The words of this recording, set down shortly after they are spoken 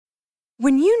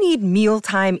When you need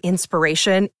mealtime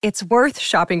inspiration, it's worth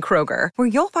shopping Kroger, where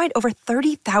you'll find over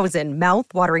 30,000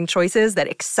 mouth-watering choices that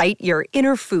excite your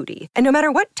inner foodie. And no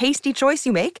matter what tasty choice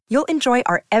you make, you'll enjoy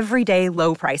our everyday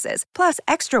low prices, plus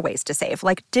extra ways to save,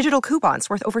 like digital coupons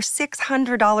worth over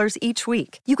 $600 each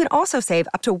week. You can also save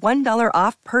up to $1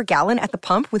 off per gallon at the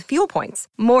pump with fuel points.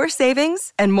 More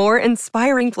savings and more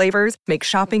inspiring flavors make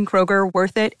shopping Kroger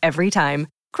worth it every time.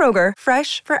 Kroger,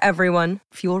 fresh for everyone.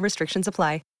 Fuel restrictions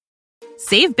apply.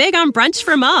 Save big on brunch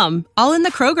for mom, all in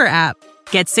the Kroger app.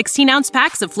 Get 16-ounce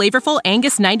packs of flavorful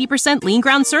Angus 90% lean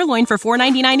ground sirloin for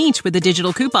 $4.99 each with a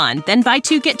digital coupon. Then buy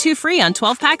 2, get 2 free on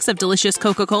 12 packs of delicious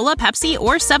Coca-Cola, Pepsi,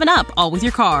 or 7-Up, all with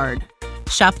your card.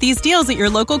 Shop these deals at your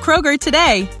local Kroger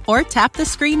today, or tap the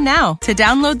screen now to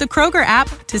download the Kroger app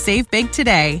to save big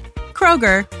today.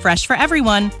 Kroger, fresh for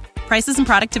everyone. Prices and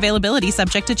product availability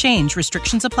subject to change.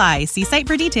 Restrictions apply. See site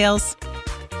for details.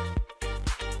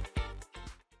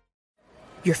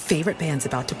 Your favorite band's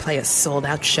about to play a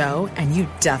sold-out show, and you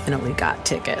definitely got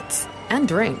tickets. And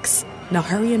drinks. Now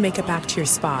hurry and make it back to your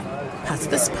spot.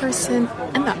 Past this person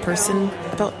and that person.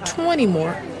 About 20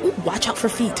 more. Ooh, watch out for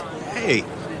feet. Hey.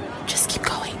 Just keep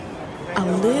going.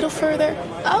 A little further.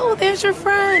 Oh, there's your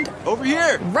friend. Over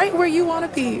here. Right where you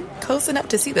want to be. Close enough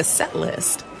to see the set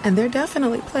list. And they're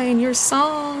definitely playing your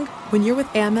song. When you're with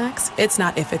Amex, it's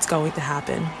not if it's going to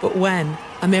happen, but when.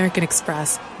 American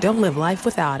Express. Don't live life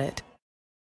without it.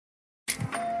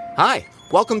 Hi,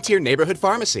 welcome to your neighborhood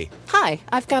pharmacy. Hi,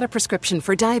 I've got a prescription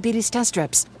for diabetes test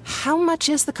strips. How much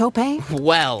is the copay?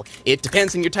 Well, it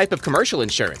depends on your type of commercial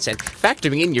insurance and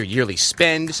factoring in your yearly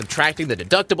spend, subtracting the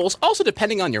deductibles, also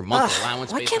depending on your monthly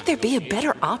allowance. Why can't there be a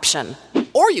better option?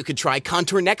 Or you could try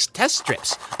Contour Next test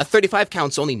strips. A 35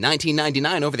 count's only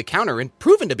 $19.99 over the counter and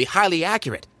proven to be highly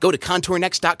accurate. Go to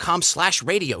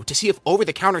contournext.com/radio to see if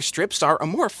over-the-counter strips are a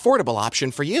more affordable option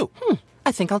for you.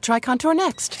 I think I'll try Contour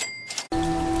Next.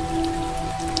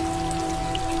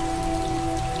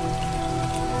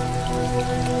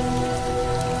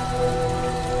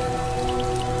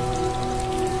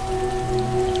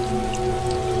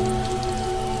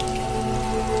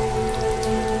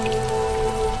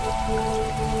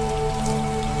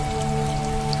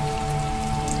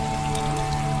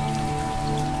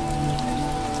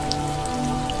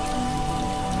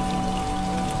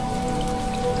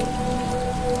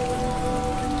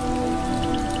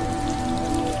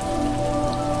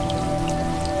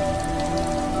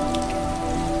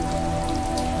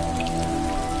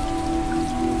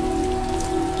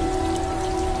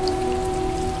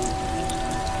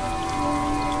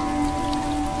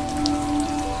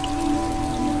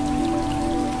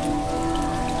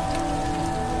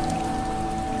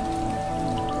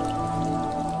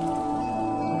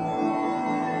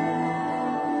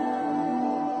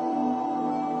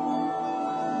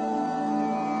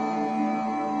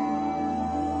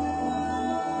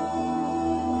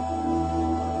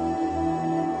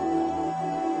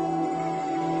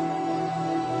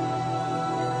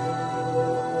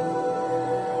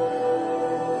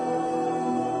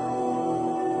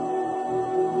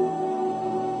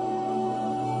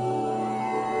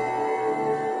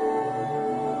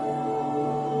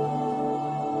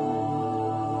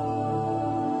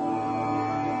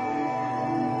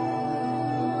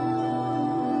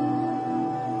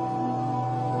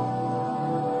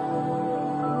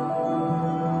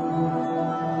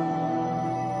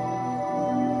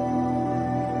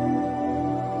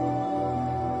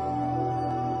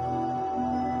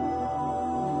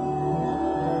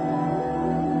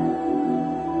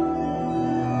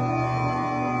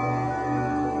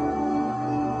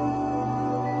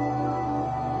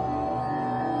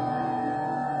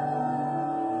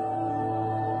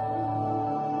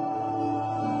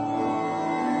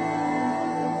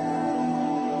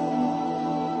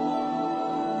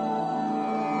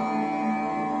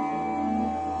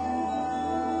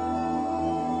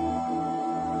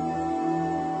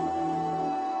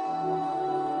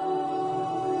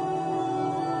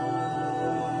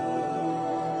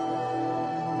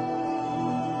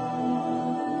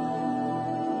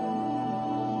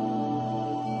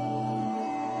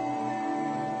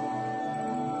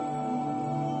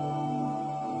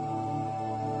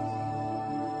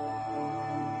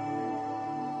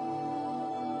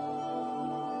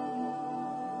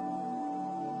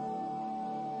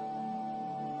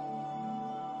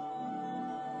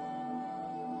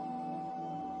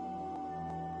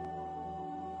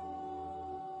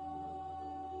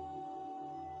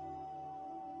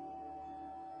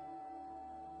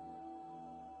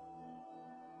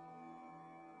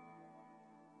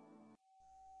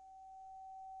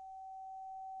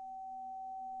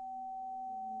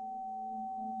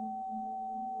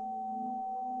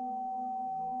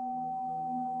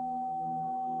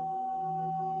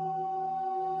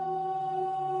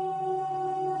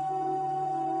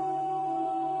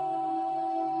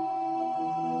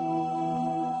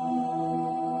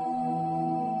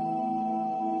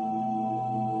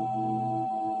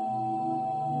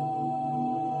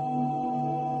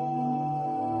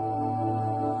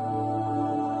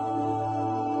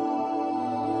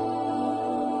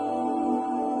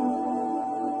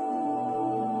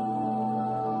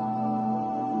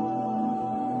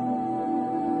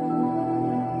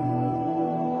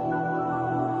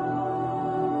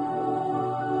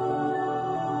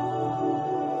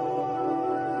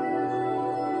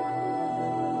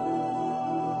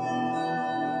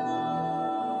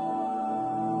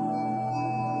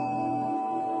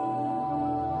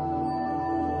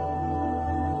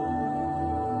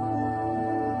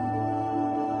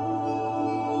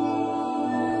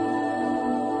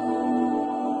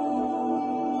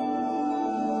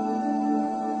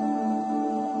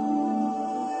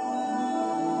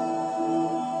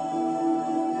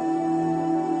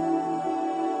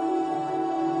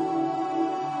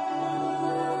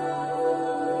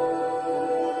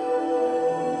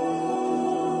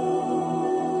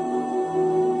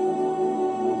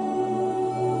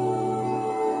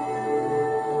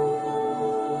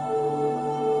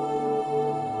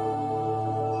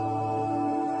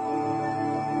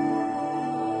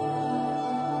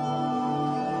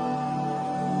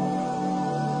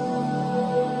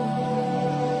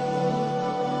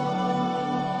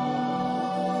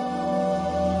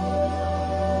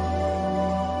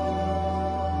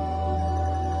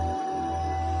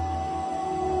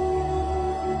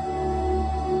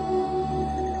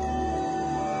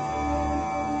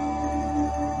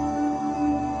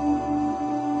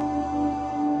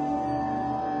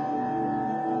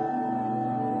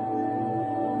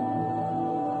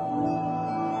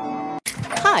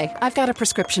 Hi, I've got a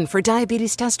prescription for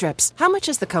diabetes test strips. How much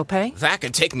is the copay? That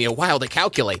could take me a while to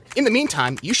calculate. In the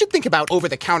meantime, you should think about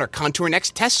over-the-counter Contour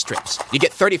Next test strips. You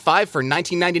get 35 for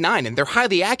 $19.99, and they're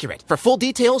highly accurate. For full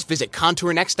details, visit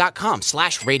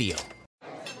contournext.com/radio.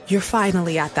 You're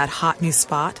finally at that hot new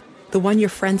spot, the one your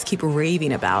friends keep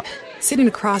raving about, sitting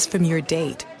across from your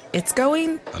date. It's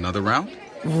going... Another round?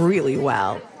 Really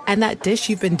well. And that dish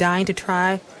you've been dying to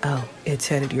try, oh, it's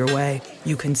headed your way.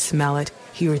 You can smell it,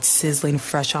 hear it sizzling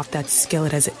fresh off that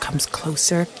skillet as it comes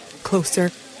closer,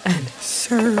 closer, and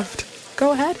served.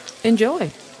 Go ahead,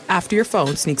 enjoy. After your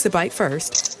phone sneaks a bite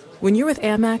first. When you're with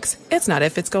Amex, it's not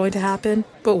if it's going to happen,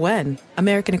 but when.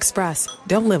 American Express.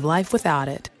 Don't live life without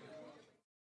it.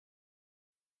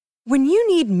 When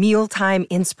you need mealtime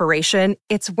inspiration,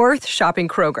 it's worth shopping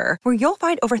Kroger, where you'll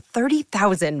find over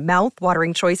 30,000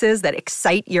 mouth-watering choices that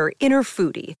excite your inner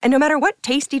foodie. And no matter what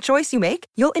tasty choice you make,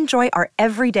 you'll enjoy our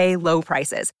everyday low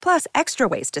prices, plus extra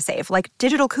ways to save, like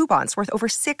digital coupons worth over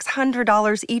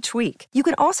 $600 each week. You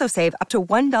can also save up to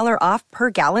 $1 off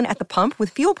per gallon at the pump with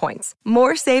fuel points.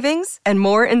 More savings and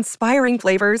more inspiring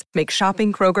flavors make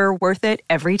shopping Kroger worth it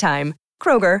every time.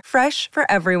 Kroger, fresh for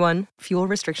everyone. Fuel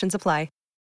restrictions apply.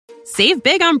 Save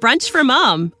big on brunch for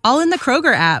mom, all in the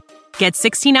Kroger app. Get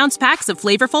 16-ounce packs of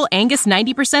flavorful Angus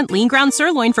 90% lean ground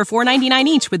sirloin for $4.99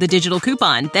 each with a digital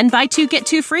coupon. Then buy 2, get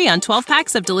 2 free on 12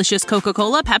 packs of delicious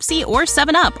Coca-Cola, Pepsi, or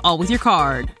 7-Up, all with your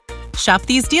card. Shop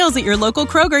these deals at your local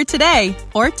Kroger today,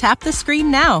 or tap the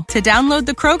screen now to download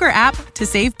the Kroger app to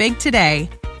save big today.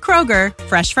 Kroger,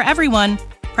 fresh for everyone.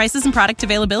 Prices and product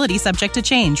availability subject to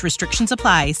change. Restrictions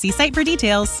apply. See site for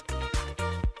details.